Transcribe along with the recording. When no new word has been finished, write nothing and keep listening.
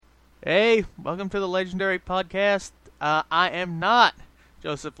Hey, welcome to the Legendary Podcast. I am not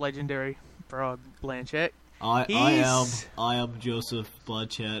Joseph Legendary Frog Blanchett. I am Joseph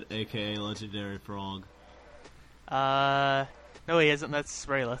Blanchett, aka Legendary Frog. No he isn't, that's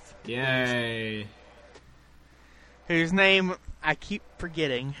Raylith. Yay! Whose name I keep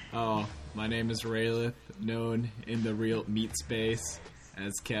forgetting. Oh, my name is Raylith, known in the real meat space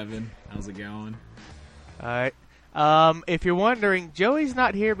as Kevin. How's it going? Alright. If you're wondering, Joey's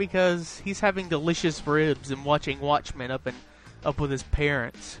not here because he's having delicious ribs and watching Watchmen up with his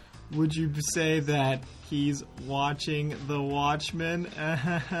parents. Would you say that he's watching The Watchmen?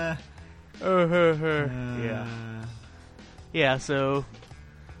 Yeah. Yeah, so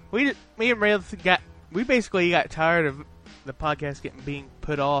me and Raylith basically got tired of the podcast being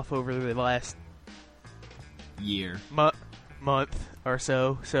put off over the last year. Month or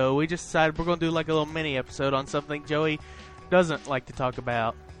so. So we just decided we're going to do like a little mini episode on something Joey doesn't like to talk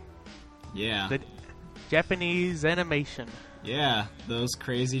about. Yeah. The Japanese animation. Yeah, those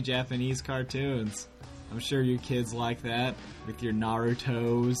crazy Japanese cartoons. I'm sure you kids like that with your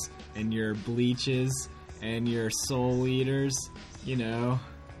Narutos and your Bleaches and your Soul Eaters. You know,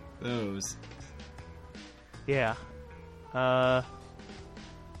 those. Yeah.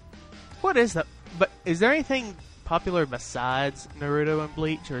 What is that? But is there anything popular besides Naruto and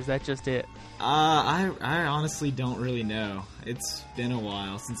Bleach, or is that just it? I honestly don't really know. It's been a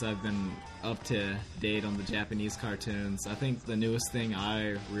while since I've been up to date on the Japanese cartoons. I think the newest thing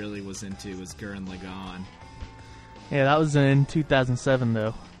I really was into was Gurren Lagann. Yeah, that was in 2007,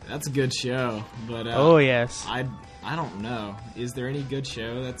 though. That's a good show, but oh yes. I don't know. Is there any good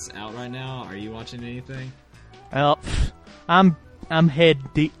show that's out right now? Are you watching anything? Well, I'm head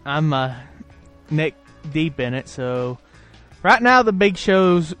deep. I'm neck deep in it. So right now, the big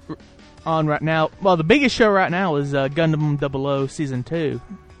show's on right now. Well, the biggest show right now is Gundam 00 Season 2.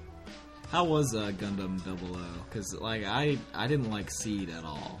 How was Gundam 00? Because I didn't like Seed at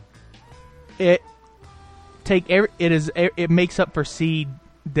all. It makes up for Seed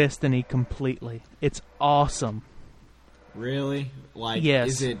Destiny completely. It's awesome. Really? Yes.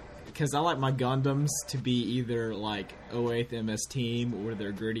 Is it? Because I like my Gundams to be either like 08th MS Team, where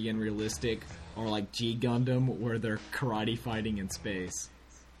they're gritty and realistic, or like G Gundam, where they're karate fighting in space.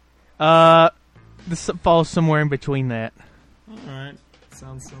 This falls somewhere in between that. Alright.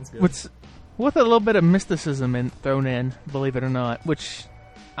 Sounds good. With a little bit of mysticism thrown in, believe it or not, which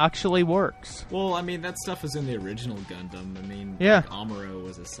actually works. Well, I mean, that stuff was in the original Gundam. I mean, yeah. Like Amuro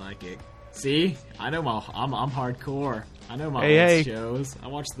was a psychic. See? I know I'm hardcore. I know my old shows. I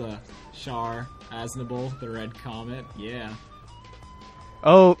watched the Char Aznable, the Red Comet. Yeah.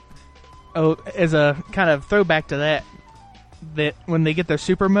 Oh, as a kind of throwback to that when they get their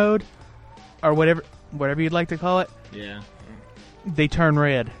super mode, or whatever you'd like to call it, yeah, they turn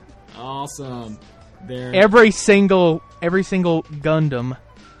red. Awesome. Every single Gundam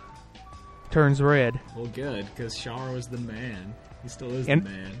turns red. Well, good, because Char was the man. He still is the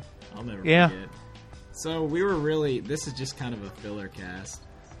man. I'll never forget. So this is just kind of a filler cast,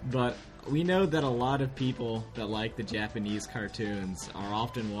 but we know that a lot of people that like the Japanese cartoons are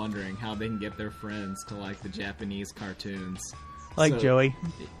often wondering how they can get their friends to like the Japanese cartoons. Like Joey.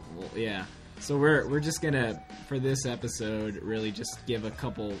 Well, yeah. So we're just gonna, for this episode, really just give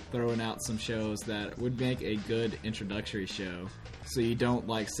throwing out some shows that would make a good introductory show. So you don't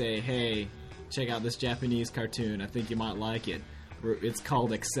say, hey, check out this Japanese cartoon, I think you might like it. It's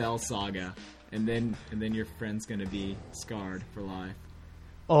called Excel Saga, and then your friend's gonna be scarred for life.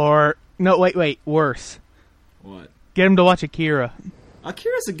 Or no, wait, worse. What? Get him to watch Akira.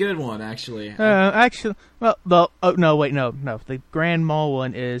 Akira's a good one, actually. The Grand Mall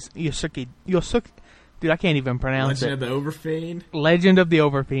one is Yosuke. Dude, I can't even pronounce Legend of the Overfiend. Legend of the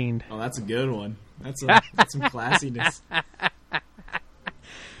Overfiend. Oh, that's a good one. That's some classiness.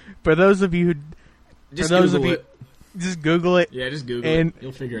 For those of you who, just Google it. Just Google it. Yeah, just Google it.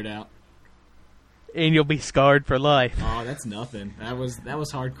 You'll figure it out. And you'll be scarred for life. Oh, that's nothing. That was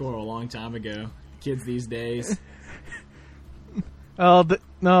hardcore a long time ago. Kids these days. They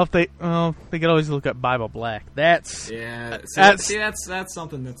could always look up Bible Black. That's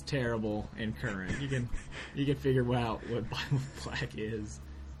something that's terrible and current. You can figure out what Bible Black is.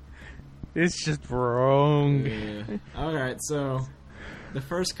 It's just wrong. Yeah. All right, so the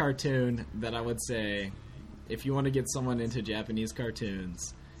first cartoon that I would say, if you want to get someone into Japanese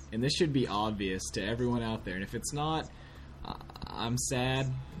cartoons, and this should be obvious to everyone out there, and if it's not, I'm sad,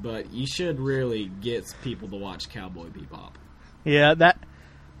 but you should really get people to watch Cowboy Bebop. Yeah,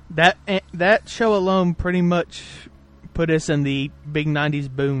 that show alone pretty much put us in the big 90s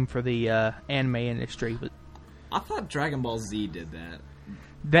boom for the anime industry. But I thought Dragon Ball Z did that.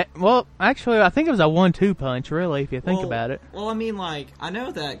 Actually, I think it was a 1-2 punch, really, if you think about it. Well, I mean, like, I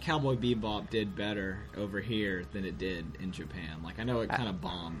know that Cowboy Bebop did better over here than it did in Japan. Like, I know it kind of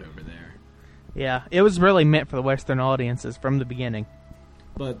bombed over there. Yeah, it was really meant for the Western audiences from the beginning.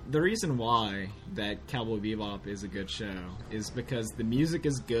 But the reason why that Cowboy Bebop is a good show is because the music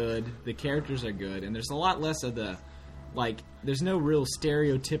is good, the characters are good, and there's a lot less of the, like, there's no real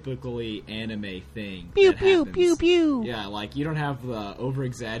stereotypically anime thing. Pew, pew, pew, pew. Yeah, like, you don't have the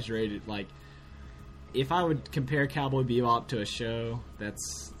over-exaggerated, like, if I would compare Cowboy Bebop to a show that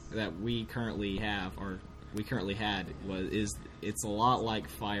we currently have, or we currently had, it's a lot like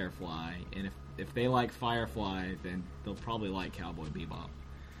Firefly, and if they like Firefly, then they'll probably like Cowboy Bebop.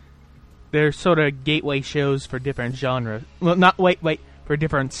 They're sort of gateway shows for different genres. Well, for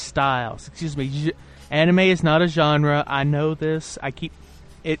different styles. Excuse me. Anime is not a genre. I know this.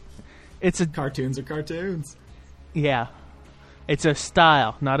 It's a... Cartoons are cartoons. Yeah. It's a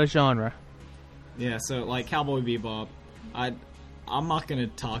style, not a genre. Yeah, so, like, Cowboy Bebop, I'm not going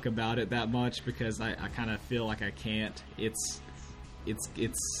to talk about it that much because I kind of feel like I can't. It's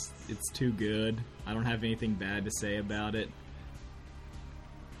too good. I don't have anything bad to say about it.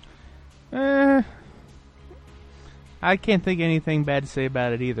 I can't think of anything bad to say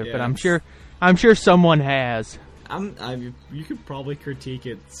about it either, but I'm sure someone has. You could probably critique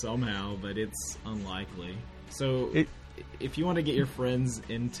it somehow, but it's unlikely. So if you want to get your friends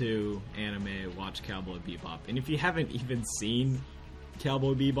into anime, watch Cowboy Bebop. And if you haven't even seen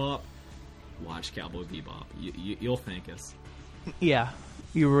Cowboy Bebop, watch Cowboy Bebop. You'll thank us. Yeah,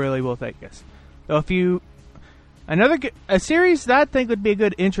 you really will thank us. So a series that I think would be a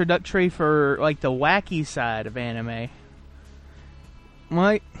good introductory for like the wacky side of anime.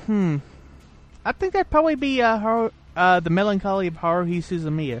 I think that'd probably be the Melancholy of Haruhi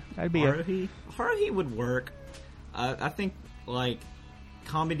Suzumiya. That'd be Haruhi would work. I think like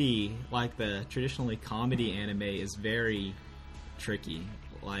comedy, like the traditionally comedy anime, is very tricky.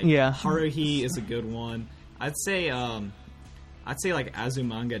 Like Haruhi is a good one. I'd say like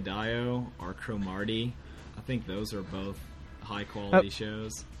Azumanga Daioh or Cromartie. I think those are both high quality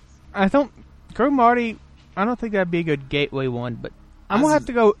shows. I don't think that'd be a good gateway one, but I'd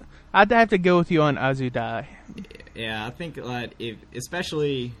have to go with you on Azudai. Yeah, I think that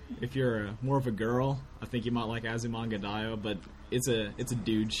especially if you're more of a girl, I think you might like Azumanga Daioh, but it's a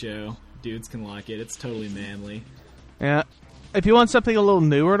dude show. Dudes can like it. It's totally manly. Yeah. If you want something a little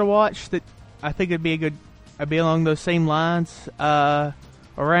newer to watch, that I think it'd be along those same lines.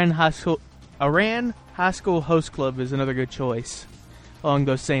 Iran High School Host Club is another good choice along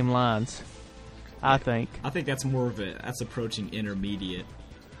those same lines, I think. I think that's that's approaching intermediate,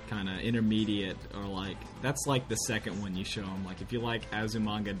 or like, that's like the second one you show them. Like, if you like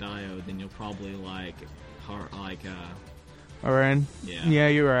Azumanga Daioh, then you'll probably like Iran. Yeah,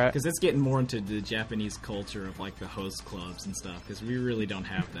 you're right. Because it's getting more into the Japanese culture of like the host clubs and stuff, because we really don't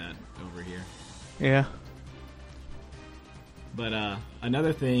have that over here. Yeah. But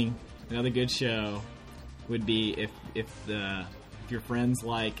another good show would be if your friends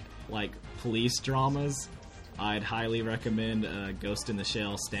like police dramas, I'd highly recommend Ghost in the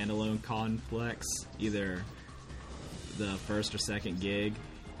Shell standalone complex, either the first or second gig.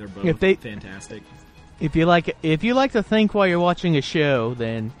 They're both fantastic. If you like to think while you're watching a show,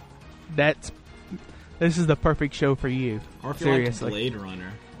 then this is the perfect show for you. Or if you like Blade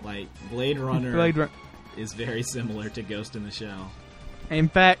Runner, Blade Runner is very similar to Ghost in the Shell. In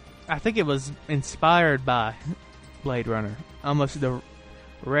fact, I think it was inspired by Blade Runner almost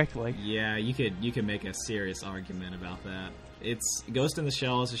directly. Yeah, you could make a serious argument about that. It's Ghost in the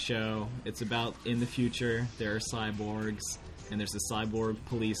Shell is a show. It's about in the future there are cyborgs, and there's a cyborg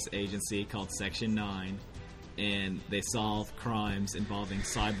police agency called Section 9, and they solve crimes involving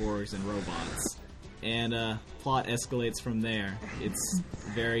cyborgs and robots. And plot escalates from there. It's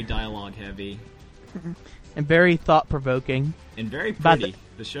very dialogue heavy. And very thought-provoking. And very pretty.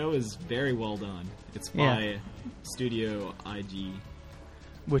 The show is very well done. It's by Studio IG.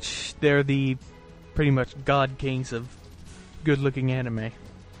 Which they're the pretty much god kings of good-looking anime.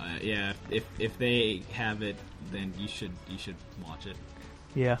 Yeah, if they have it, then you should watch it.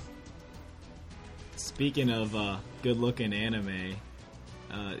 Yeah. Speaking of good-looking anime,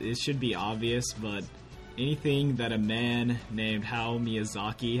 it should be obvious, but anything that a man named Hayao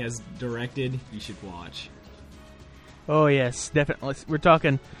Miyazaki has directed, you should watch. Oh yes, definitely. We're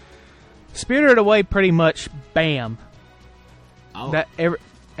talking Spirited Away, pretty much. Bam.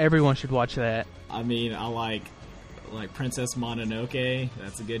 Everyone should watch that. I mean, I like Princess Mononoke.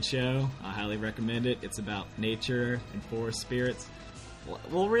 That's a good show. I highly recommend it. It's about nature and forest spirits.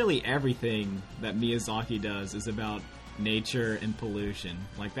 Well, really everything that Miyazaki does is about nature and pollution.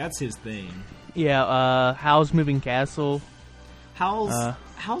 Like, that's his thing. Yeah, Howl's Moving Castle.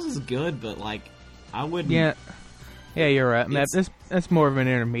 Howl's is good, but like, I wouldn't. Yeah, you're right. That's more of an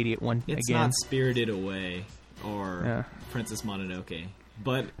intermediate one. It's again. not Spirited Away or Princess Mononoke,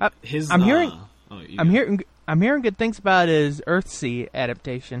 but his. I'm hearing good things about his Earthsea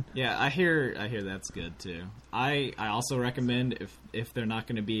adaptation. Yeah, I hear that's good too. I also recommend if they're not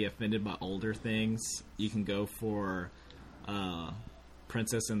going to be offended by older things, you can go for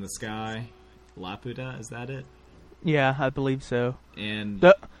Princess in the Sky, Laputa. Is that it? Yeah, I believe so. And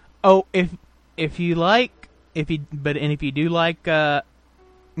if you do like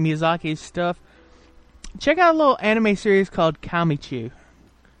Miyazaki's stuff, check out a little anime series called Kamichu.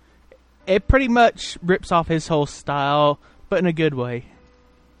 It pretty much rips off his whole style, but in a good way.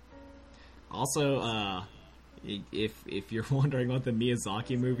 Also, if you're wondering what the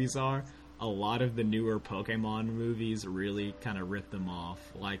Miyazaki movies are, a lot of the newer Pokemon movies really kind of rip them off.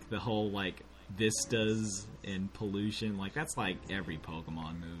 Like the whole like vistas and pollution, like that's like every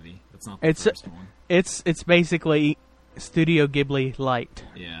Pokemon movie. That's not the first one. It's basically Studio Ghibli light.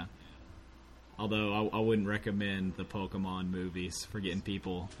 Yeah. Although I wouldn't recommend the Pokemon movies for getting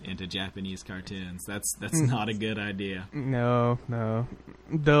people into Japanese cartoons. That's not a good idea. No.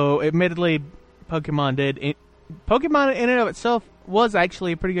 Though, admittedly, Pokemon in and of itself was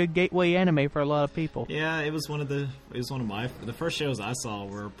actually a pretty good gateway anime for a lot of people. Yeah, it was one of the first shows I saw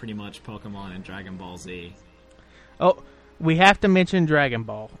were pretty much Pokemon and Dragon Ball Z. Oh, we have to mention Dragon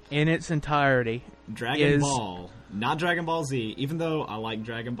Ball in its entirety. Dragon Ball, not Dragon Ball Z. Even though I like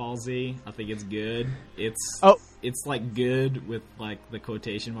Dragon Ball Z, I think it's good. It's like good with like the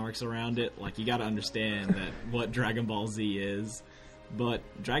quotation marks around it. Like you got to understand that what Dragon Ball Z is. But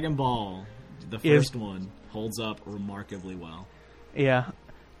Dragon Ball, the first one, holds up remarkably well. Yeah,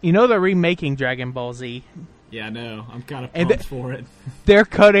 you know they're remaking Dragon Ball Z. Yeah, I know. I'm kind of pumped for it. They're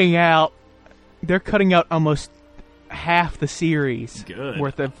cutting out almost half the series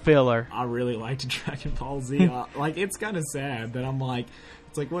worth of filler. I really liked Dragon Ball Z. Like, it's kind of sad that I'm like,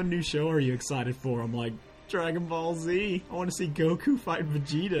 it's like, what new show are you excited for? I'm like, Dragon Ball Z. I want to see Goku fight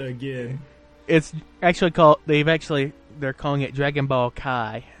Vegeta again. It's actually they're calling it Dragon Ball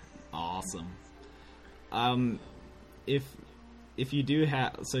Kai. Awesome. If you do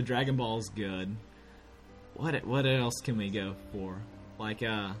have, so Dragon Ball's good. What else can we go for? Like,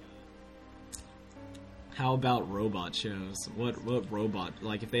 how about robot shows? What robot,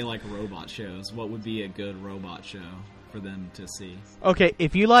 like if they like robot shows, what would be a good robot show for them to see? Okay,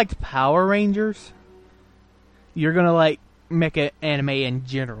 if you liked Power Rangers, you're gonna like mecha anime in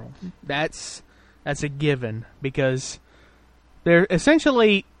general. That's a given, because they're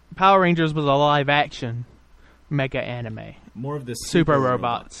essentially Power Rangers was a live action mecha anime. More of the super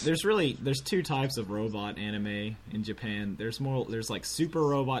robots. There's two types of robot anime in Japan. There's like super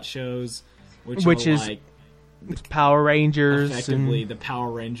robot shows, which is like Power Rangers, effectively the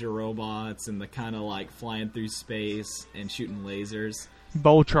Power Ranger robots, and the kind of like flying through space and shooting lasers.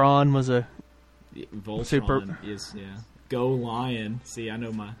 Voltron was a super. Go Lion. See, I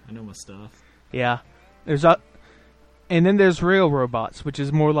know my stuff. Yeah, and then there's real robots, which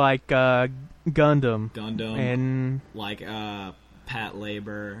is more like Gundam, and like Pat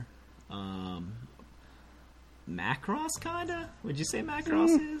Labor, Macross kinda. Would you say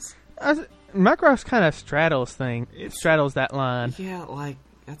Macross is? Macross kind of straddles that line. Yeah, like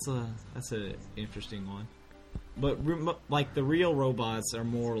that's a interesting one. But like the real robots are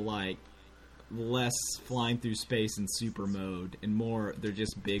more like less flying through space in super mode, and more they're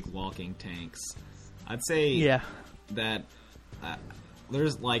just big walking tanks. I'd say that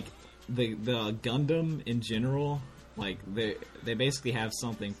there's like the Gundam in general, like they basically have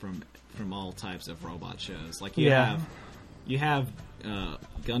something from all types of robot shows. Like you have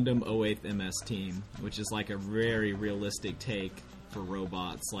Gundam 08th MS Team, which is like a very realistic take for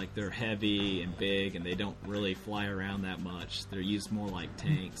robots. Like they're heavy and big, and they don't really fly around that much. They're used more like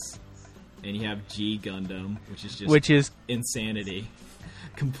tanks. And you have G Gundam, which is insanity,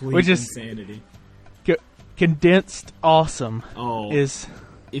 complete insanity. Condensed awesome.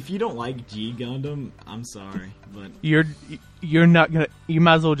 If you don't like G Gundam, I'm sorry, but you're not gonna. You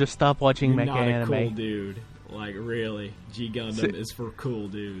might as well just stop watching mecha anime. You're not a cool dude. Like really, G Gundam is for cool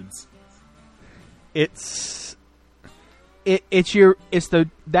dudes. I'd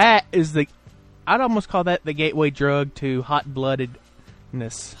almost call that the gateway drug to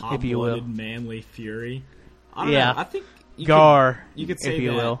hot-bloodedness, if you will. Hot-blooded manly fury. I don't know. I think you could say if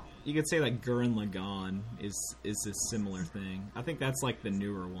you will. You could say that Gurren Lagann is a similar thing. I think that's like the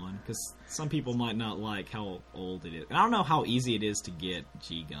newer one, because some people might not like how old it is. And I don't know how easy it is to get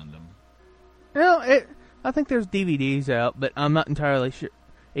G Gundam. I think there's DVDs out, but I'm not entirely sure.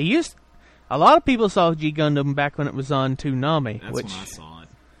 A lot of people saw G Gundam back when it was on Toonami. That's when I saw it.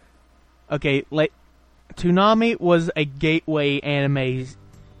 Okay, Toonami was a gateway anime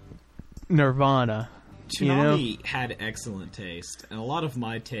nirvana. Toonami had excellent taste, and a lot of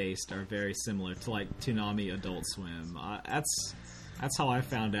my taste are very similar to like Toonami Adult Swim. That's how I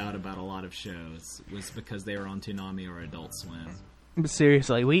found out about a lot of shows, was because they were on Toonami or Adult Swim. But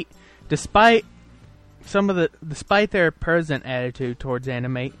seriously, despite their present attitude towards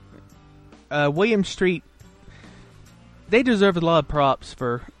anime, William Street, they deserve a lot of props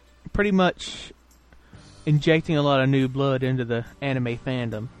for pretty much injecting a lot of new blood into the anime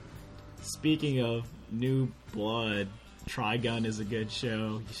fandom. Speaking of new blood, Trigun is a good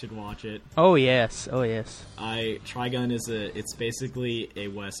show. You should watch it. Oh yes. Trigun it's basically a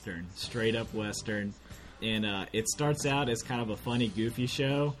western, straight up western, and it starts out as kind of a funny, goofy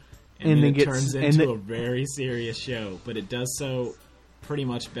show, and then it turns into a very serious show. But it does so pretty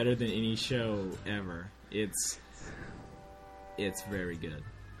much better than any show ever. It's very good.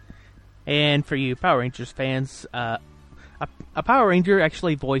 And for you Power Rangers fans, a Power Ranger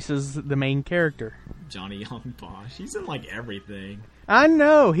actually voices the main character, Johnny Young Bosch. He's in like everything. I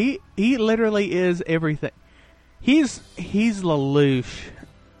know, he literally is everything. He's Lelouch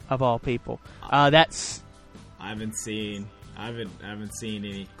of all people. I haven't seen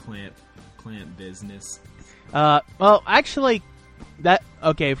any Clamp business. Well, actually, to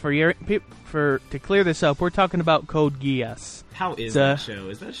clear this up, we're talking about Code Geass. How is that show?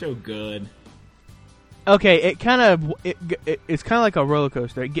 Is that show good? Okay, it's kind of like a roller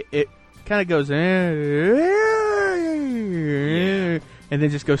coaster. It kind of goes and then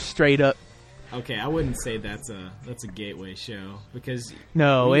just goes straight up. Okay, I wouldn't say that's a gateway show, because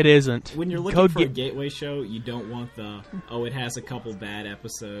it isn't. When you're looking for a gateway show, you don't want it has a couple bad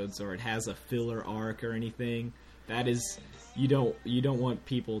episodes or it has a filler arc or anything. That is, you don't want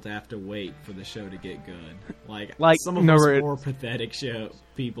people to have to wait for the show to get good. Like some of us more pathetic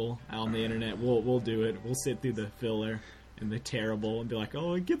people out on the internet, we'll do it. We'll sit through the filler and the terrible and be like,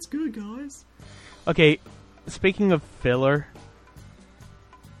 oh, it gets good, guys. Okay, speaking of filler,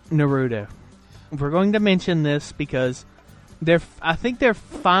 Naruto. We're going to mention this because I think they're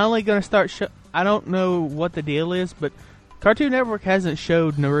finally going to start I don't know what the deal is, but Cartoon Network hasn't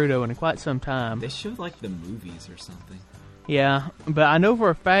showed Naruto in quite some time. They showed like the movies or something. Yeah, but I know for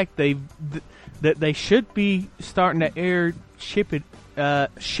a fact that they should be starting to air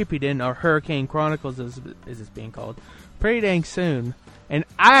Shippuden or Hurricane Chronicles as it's being called pretty dang soon. And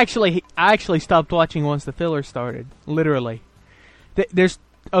I actually stopped watching once the filler started. Literally, for the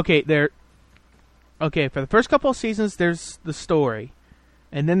first couple of seasons there's the story,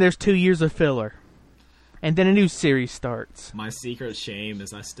 and then there's 2 years of filler, and then a new series starts. My secret shame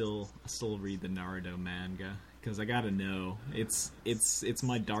is I still read the Naruto manga, because I gotta know. It's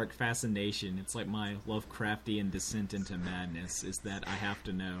my dark fascination. It's like my Lovecraftian descent into madness, is that I have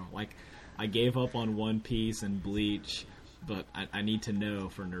to know. Like, I gave up on One Piece and Bleach, but I need to know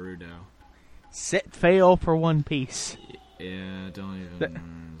for Naruto. Set fail for One Piece. Yeah, don't even...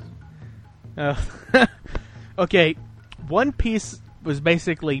 Okay, One Piece was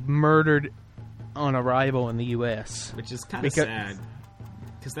basically murdered on arrival in the U.S., which is kind of sad,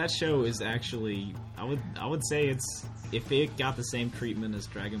 because that show is actually, I would say if it got the same treatment as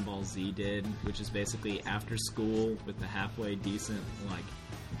Dragon Ball Z did, which is basically after school with the halfway decent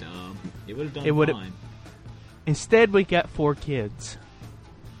dub, it would have done fine. Instead, we got 4 kids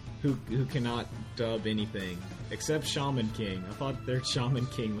who cannot dub anything. Except Shaman King. I thought their Shaman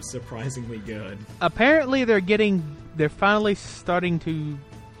King was surprisingly good. Apparently they're finally starting to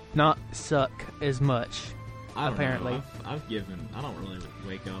not suck as much. I don't know. I've given... I don't really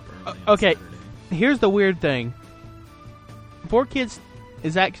wake up early on Saturday. Here's the weird thing. 4 Kids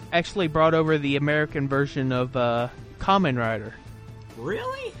is actually brought over the American version of Kamen Rider.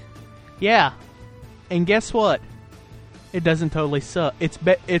 Really? Yeah. And guess what? It doesn't totally suck.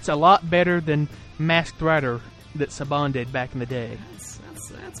 It's a lot better than Masked Rider that Saban did back in the day.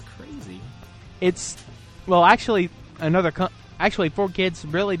 That's crazy. Actually 4 Kids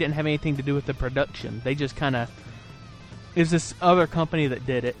really didn't have anything to do with the production. They just kind of... It's this other company that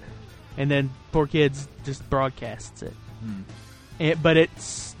did it, and then 4 Kids just broadcasts it. But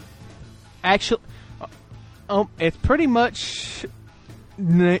it's actually... it's pretty much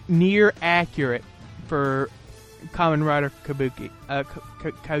near accurate for Kamen Rider Kabuki.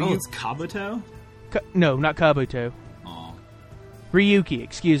 It's Kabuto? No, not Kabuto. Oh. Ryuki,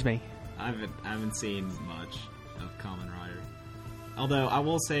 excuse me. I haven't seen much of Kamen Rider. Although, I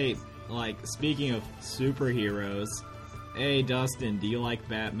will say, speaking of superheroes, hey, Dustin, do you like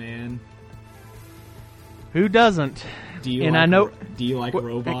Batman? Who doesn't? Do you And like, I know. Do you like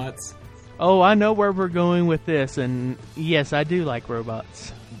robots? Oh, I know where we're going with this, and yes, I do like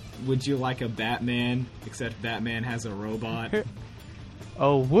robots. Would you like a Batman, except Batman has a robot?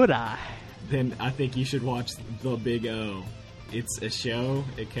 Oh, would I? Then I think you should watch The Big O. It's a show,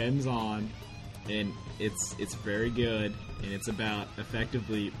 it comes on, and it's very good, and it's about,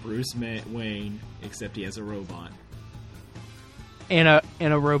 effectively, Bruce Wayne, except he has a robot. And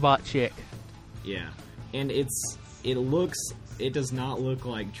a robot chick. Yeah. And it does not look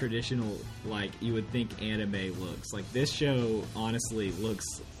like traditional, like you would think anime looks. Like, this show, honestly, looks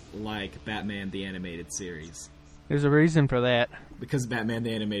like Batman the Animated Series. There's a reason for that. Because Batman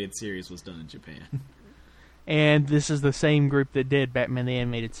the Animated Series was done in Japan. And this is the same group that did Batman the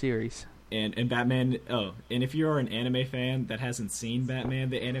Animated Series. And Batman... Oh, and if you're an anime fan that hasn't seen Batman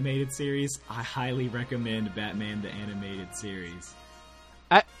the Animated Series, I highly recommend Batman the Animated Series.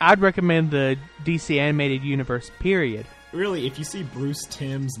 I'd recommend the DC Animated Universe, period. Really, if you see Bruce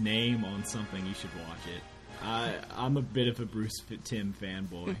Timm's name on something, you should watch it. I'm a bit of a Bruce Timm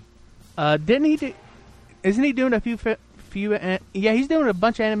fanboy. Didn't he do... Isn't he doing a few... yeah, he's doing a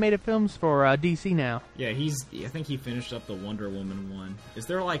bunch of animated films for DC now. Yeah, I think he finished up the Wonder Woman one. Is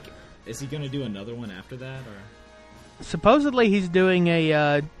he going to do another one after that, or? Supposedly he's doing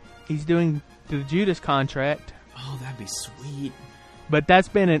the Judas Contract. Oh, that'd be sweet. But that's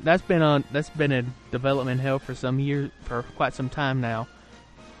been in development hell for quite some time now.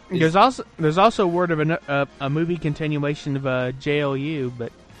 There's also word of a movie continuation of JLU,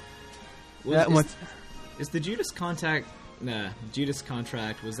 but is the Judas Contract? Nah, Judas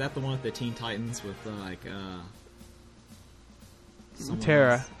Contract, was that the one with the Teen Titans with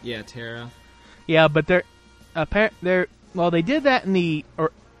Tara? Else? Yeah, Tara. Yeah, but they did that in the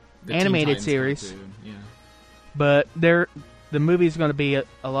animated series. Cartoon, yeah. But the movie's going to be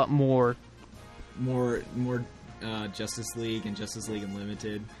a lot more Justice League and Justice League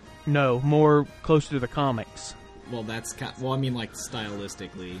Unlimited. No, more closer to the comics. Well, I mean, like,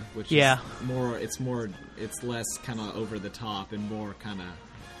 stylistically, which yeah. is it's less kind of over the top and more kind of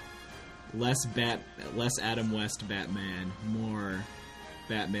less Adam West Batman, more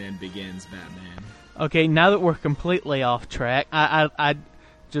Batman Begins Batman. Okay, now that we're completely off track, I'd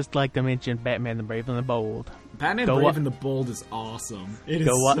just like to mention Batman the Brave and the Bold. Batman Brave and the Bold is awesome. It is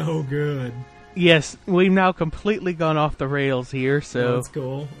so good. Yes, we've now completely gone off the rails here, so... That's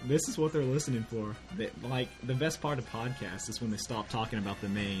cool. This is what they're listening for. The best part of podcasts is when they stop talking about the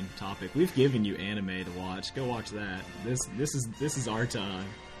main topic. We've given you anime to watch. Go watch that. This is our time.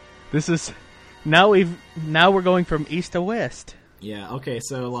 Now we're going from east to west. Yeah, okay,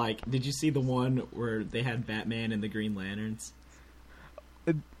 so, did you see the one where they had Batman and the Green Lanterns?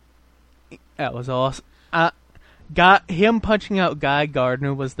 That was awesome. Him punching out Guy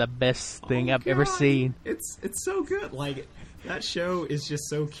Gardner was the best thing I've ever seen. It's so good. That show is just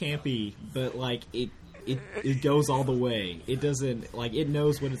so campy, but it goes all the way. It doesn't it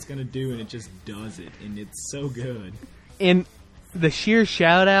knows what it's gonna do and it just does it, and it's so good. And the sheer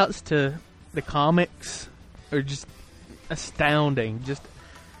shout outs to the comics are just astounding. Just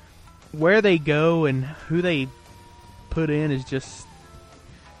where they go and who they put in is just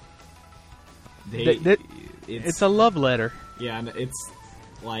it's a love letter. Yeah, and it's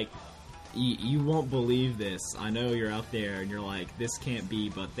you won't believe this. I know you're out there and you're like, this can't be,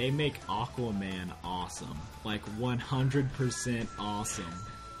 but they make Aquaman awesome. 100% awesome.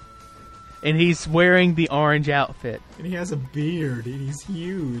 And he's wearing the orange outfit. And he has a beard, and he's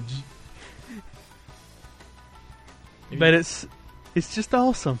huge. But it's just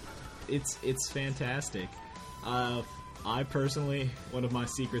awesome. It's fantastic. I personally, one of my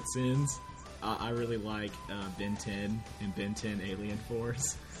secret sins, I really like Ben 10 and Ben 10 Alien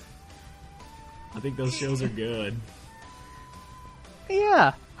Force. I think those shows are good.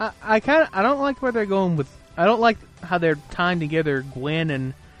 Yeah, I don't like where they're going with. I don't like how they're tying together Gwen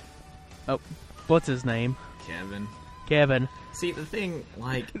and what's his name? Kevin. See, the thing,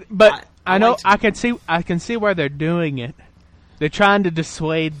 but I can see why they're doing it. They're trying to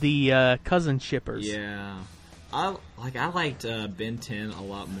dissuade the cousin shippers. Yeah. I liked Ben 10 a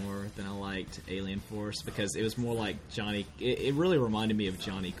lot more than I liked Alien Force, because it was more like Johnny... It really reminded me of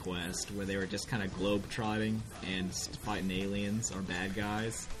Johnny Quest, where they were just kind of globe-trotting and fighting aliens or bad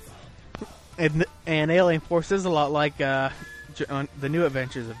guys. And Alien Force is a lot like the New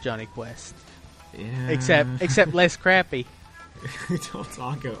Adventures of Johnny Quest. Yeah. Except less crappy. Don't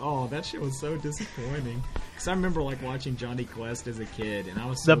talk. Oh, that shit was so disappointing. Because I remember watching Johnny Quest as a kid, and I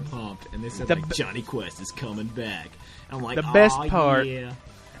was so pumped. And they said Johnny Quest is coming back. And I'm like, the best part. Yeah.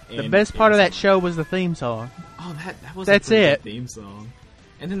 The best part of that show was the theme song. Oh, that was That's a pretty it. Good theme song.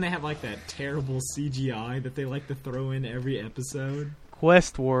 And then they have like that terrible CGI that they like to throw in every episode.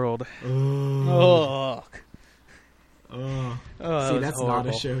 Westworld. Oh. Oh, See, that's horrible. not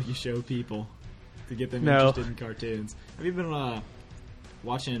a show you show people to get them No. interested in cartoons. Have you been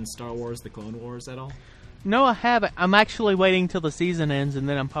watching Star Wars: The Clone Wars at all? No, I haven't. I'm actually waiting till the season ends, and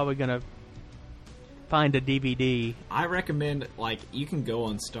then I'm probably gonna find a DVD. I recommend, like, you can go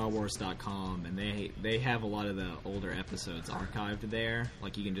on StarWars.com, and they have a lot of the older episodes archived there.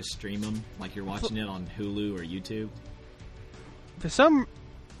 Like, you can just stream them, like you're watching it on Hulu or YouTube.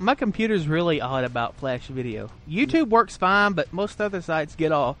 My computer's really odd about Flash Video. YouTube works fine, but most other sites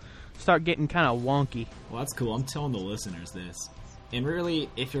start getting kind of wonky. Well, that's cool. I'm telling the listeners this. And really,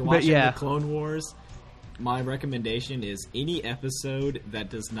 if you're But watching yeah. The Clone Wars, my recommendation is any episode that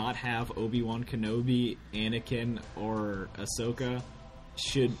does not have Obi-Wan Kenobi, Anakin, or Ahsoka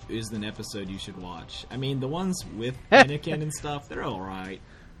is an episode you should watch. I mean, the ones with Anakin and stuff, they're alright.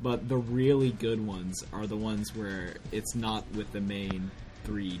 But the really good ones are the ones where it's not with the main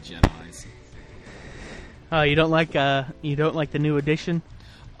 3 Jedis. Oh, you don't like the new edition?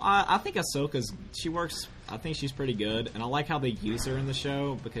 I think Ahsoka's, I think she's pretty good, and I like how they use her in the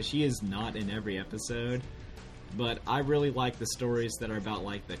show, because she is not in every episode, but I really like the stories that are about,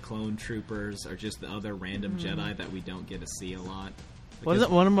 like, the clone troopers, or just the other random Jedi that we don't get to see a lot.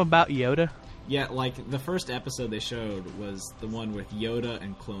 Wasn't one of them about Yoda? Yeah, like, the first episode they showed was the one with Yoda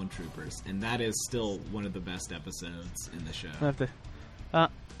and clone troopers, and that is still one of the best episodes in the show. I have to,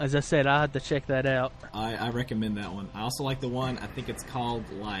 as I said, I had to check that out. I recommend that one. I also like the one, I think it's called,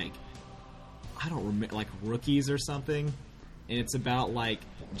 like, I don't remember, like Rookies or something, and it's about, like,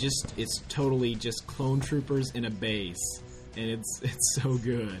 it's totally just clone troopers in a base, and it's so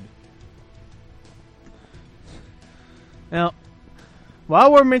good. Now,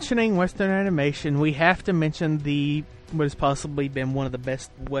 while we're mentioning Western animation, we have to mention what has possibly been one of the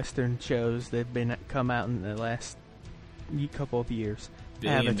best Western shows that have been come out in the last couple of years.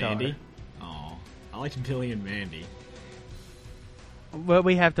 Billy Avatar. and Mandy? Oh, I liked Billy and Mandy. Well,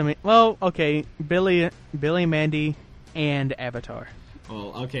 we have to. Well, okay, Billy, Mandy, and Avatar.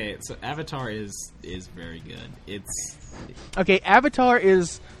 Well, okay, so Avatar is very good. Okay, Avatar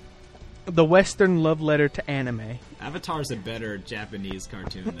is the Western love letter to anime. Avatar's a better Japanese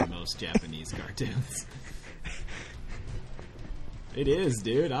cartoon than most Japanese cartoons. It is,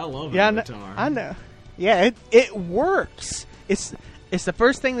 dude. I love Avatar. I know. Yeah, it works. It's the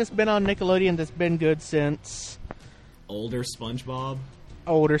first thing that's been on Nickelodeon that's been good since Older SpongeBob.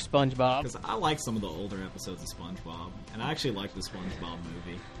 older SpongeBob. Because I like some of the older episodes of SpongeBob, and I actually like the SpongeBob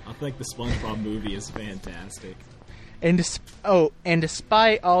movie. I think the SpongeBob movie is fantastic. And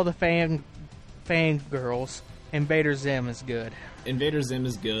despite all the fangirls, Invader Zim is good. Invader Zim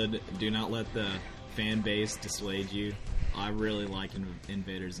is good. Do not let the fan base dissuade you. I really like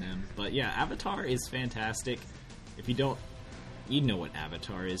Invader Zim. But yeah, Avatar is fantastic. If you don't, you know what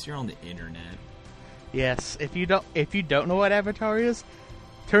Avatar is. You're on the internet. Yes, if you don't know what Avatar is,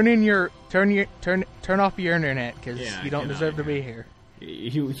 turn off your internet because Yeah, you don't get deserve out to of be here.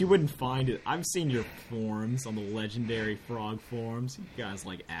 here. You wouldn't find it. I've seen your forums on the Legendary Frog forums. You guys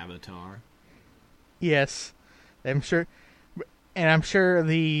like Avatar. Yes, I'm sure, and I'm sure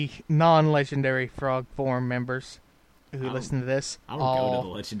the non-legendary Frog Forum members who listen to this I don't go to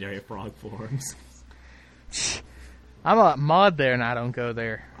the Legendary Frog forums. I'm a mod there and I don't go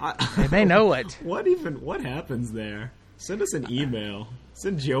there. And they know it. What happens there? Send us an email.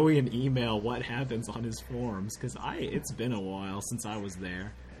 Send Joey an email what happens on his forums, because it's been a while since I was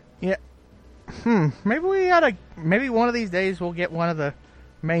there. Yeah. Maybe one of these days we'll get one of the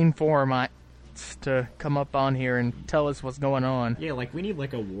main forumites to come up on here and tell us what's going on. Yeah, like we need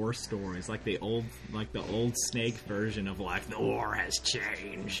like a war stories, like the old Snake version of like the war has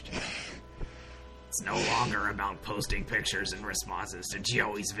changed. It's no longer about posting pictures and responses to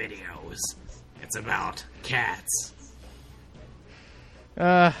Joey's videos. It's about cats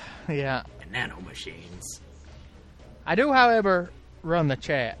Yeah. and nanomachines. I do, however, run the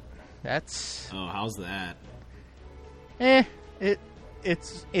chat. That's Oh, how's that?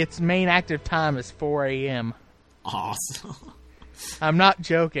 its main active time is 4 a.m. Awesome. I'm not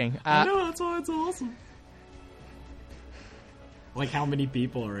joking. I know, that's why it's awesome. Like, how many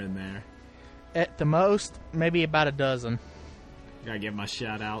people are in there? At the most, maybe about a dozen. Gotta give my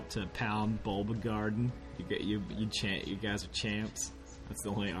shout out to Pound Bulba Garden. You guys are champs. That's the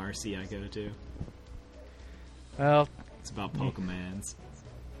only RC I go to. Well, It's about Pokemans.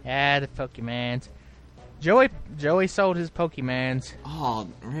 the Pokemans. Joey sold his Pokemans. Oh,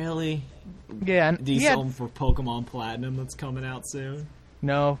 really? Yeah, Do you sell them for Pokemon Platinum that's coming out soon?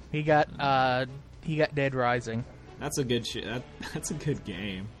 No, he got Dead Rising. That's a good that's a good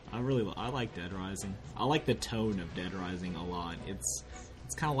game. I like Dead Rising. I like the tone of Dead Rising a lot. It's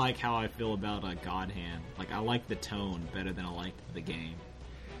kind of like how I feel about God Hand. Like I like the tone better than I like the game.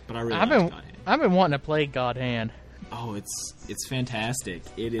 But I really like God Hand. I've been wanting to play God Hand. Oh, it's fantastic.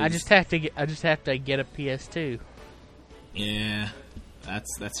 It is. I just have to get a PS2. Yeah,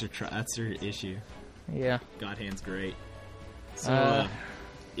 that's your issue. Yeah. God Hand's great. So,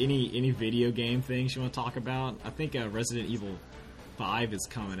 any video game things you want to talk about? I think Resident Evil 5 is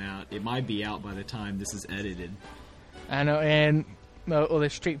coming out. It might be out by the time this is edited. I know, and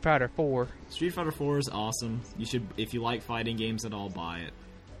there's Street Fighter 4. Street Fighter 4 is awesome. You should, if you like fighting games at all, buy it.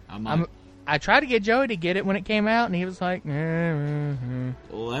 I tried to get Joey to get it when it came out, and he was like,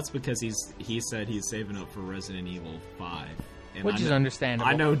 Well, that's because he said he's saving up for Resident Evil 5. And which is understandable.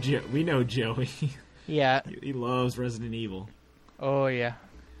 I know, we know Joey. Yeah. He loves Resident Evil. Oh, yeah.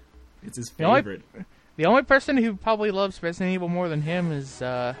 It's his favorite. The only person who probably loves Resident Evil more than him is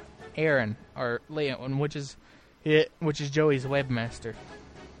Aaron, or Leon, which is Joey's webmaster.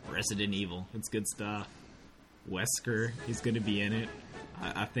 Resident Evil. It's good stuff. Wesker, he's going to be in it.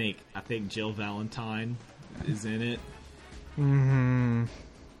 I think Jill Valentine is in it. Mm-hmm.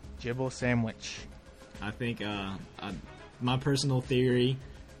 Jibble sandwich. I think my personal theory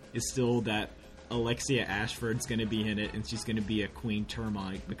is still that Alexia Ashford's going to be in it, and she's going to be a queen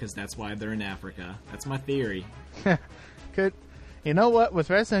termite because that's why they're in Africa. That's my theory. You know what? With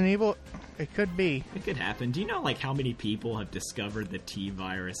Resident Evil, it could be. It could happen. Do you know how many people have discovered the T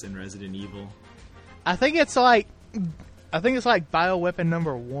virus in Resident Evil? I think it's like bioweapon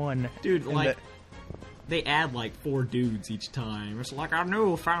number 1. Dude, they add 4 dudes each time. It's like a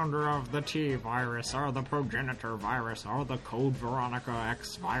new founder of the T virus, or the progenitor virus, or the Code Veronica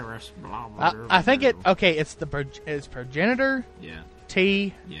X virus, blah blah. I think it's it's progenitor. Yeah.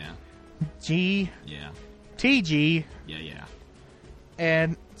 T. Yeah. G. Yeah. TG. Yeah.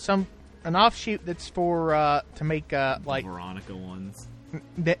 And an offshoot that's for to make Veronica ones.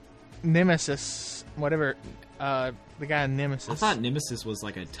 Nemesis, whatever. The guy in Nemesis. I thought Nemesis was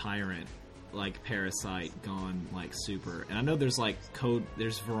a tyrant, parasite gone super. And I know there's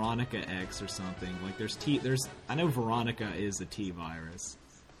there's Veronica X or something. I know Veronica is a T virus.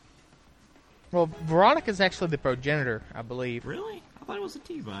 Well, Veronica's actually the progenitor, I believe. Really? I thought it was a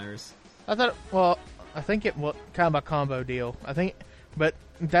T virus. I think it was kind of a combo deal. But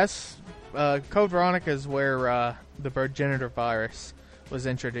that's Code Veronica is where the progenitor virus was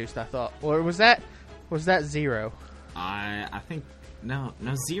introduced. I thought, or was that Zero? I think no.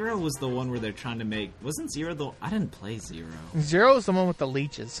 Zero was the one where they're trying to make. Wasn't Zero the? I didn't play Zero. Zero is the one with the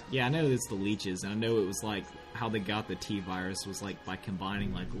leeches. Yeah, I know it's the leeches, and I know it was how they got the T virus was by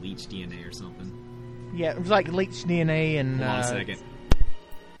combining leech DNA or something. Yeah, it was leech DNA and. Hold on a second.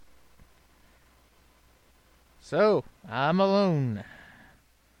 So I'm alone.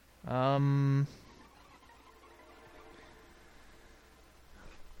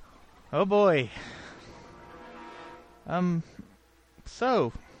 Oh boy.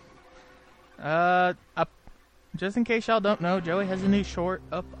 Just in case y'all don't know, Joey has a new short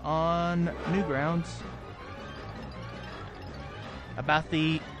up on Newgrounds about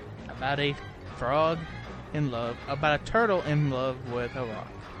a frog in love, about a turtle in love with a rock.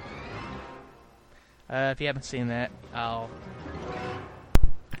 If you haven't seen that, I'll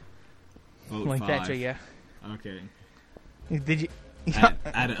link that to you. Okay. Did you? I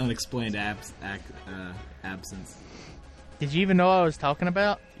had an unexplained absence. Did you even know what I was talking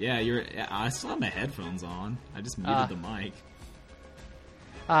about? Yeah, I still have my headphones on. I just muted the mic.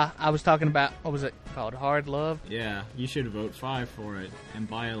 I was talking about, what was it called? Hard Love? Yeah, you should vote 5 for it and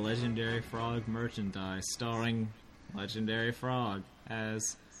buy a Legendary Frog merchandise starring Legendary Frog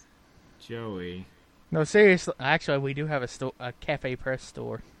as Joey. No, seriously. Actually, we do have a Cafe Press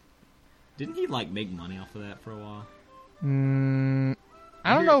store. Didn't he make money off of that for a while?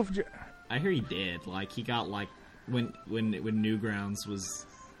 I don't know if... I hear he did. He got when Newgrounds was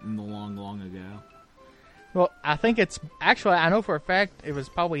long ago. Well, I think it's actually, I know for a fact it was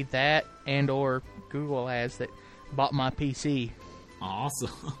probably that and or Google Ads that bought my PC.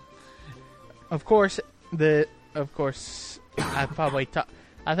 Awesome. Of course, I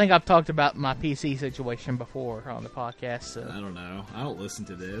think I've talked about my PC situation before on the podcast. So. I don't know. I don't listen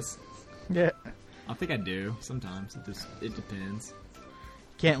to this. Yeah. I think I do sometimes. It depends.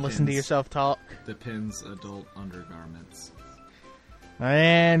 Can't listen to yourself talk. Depends. Adult undergarments.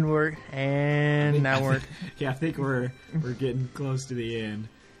 And now we're. Yeah, I think we're getting close to the end.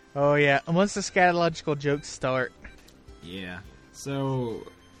 Oh yeah, and once the scatological jokes start. Yeah. So,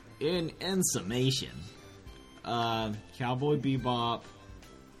 in summation, Cowboy Bebop,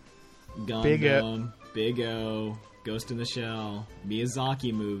 Gundam, Big O, Ghost in the Shell,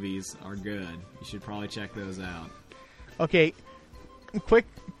 Miyazaki movies are good. You should probably check those out. Okay, quick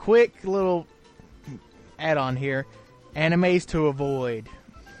little add-on here. Animes to avoid.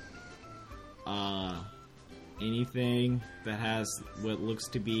 Anything that has what looks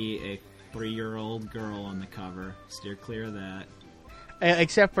to be a 3-year-old girl on the cover. Steer clear of that.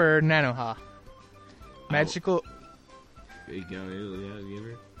 Except for Nanoha. Magical... There you go. Yeah, you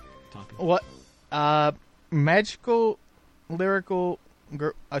ever talking? What? Magical, lyrical...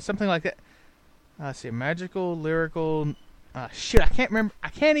 something like that. Let's see. Magical, lyrical... shit, I can't remember. I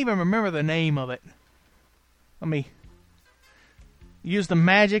can't even remember the name of it. Let me use the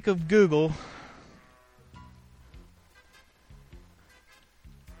magic of Google.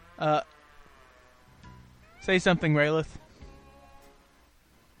 Say something, Raylith.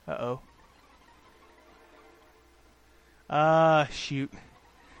 Uh-oh. Shoot.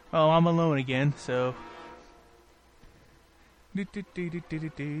 Well, I'm alone again, so...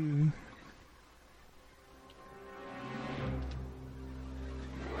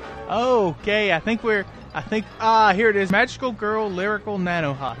 Okay, here it is. Magical Girl Lyrical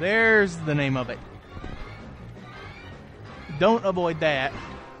Nanoha. There's the name of it. Don't avoid that.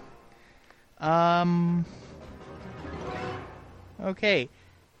 Okay.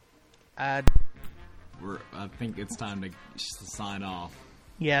 I think it's time to sign off.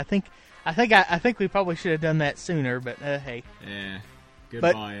 Yeah, I think we probably should have done that sooner, but hey. Yeah.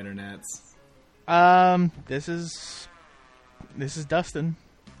 Goodbye, internets. This is Dustin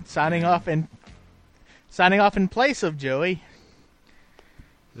signing off in place of Joey.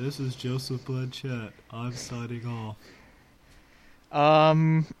 This is Joseph Blanchett. I'm signing off.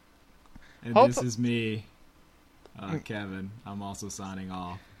 And this is me, Kevin. I'm also signing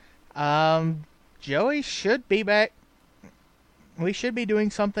off. Joey should be back. We should be doing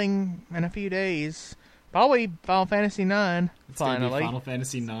something in a few days. Probably Final Fantasy IX. It's finally, gonna be Final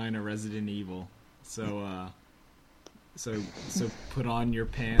Fantasy IX or Resident Evil. So put on your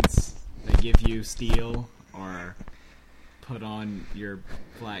pants that give you steel, or put on your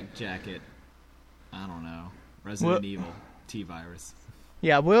black jacket. I don't know. Resident Evil T-Virus.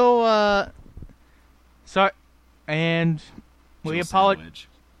 Yeah, we'll sorry, and we apologize.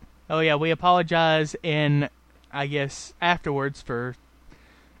 Oh yeah, we apologize in, I guess, afterwards for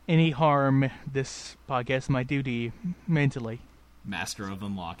any harm this podcast might do to you mentally. Master of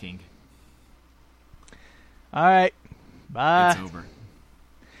Unlocking. All right, bye. It's over.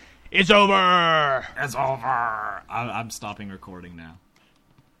 It's over. It's over. I'm stopping recording now.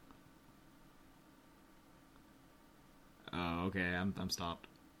 Oh, okay. I'm stopped.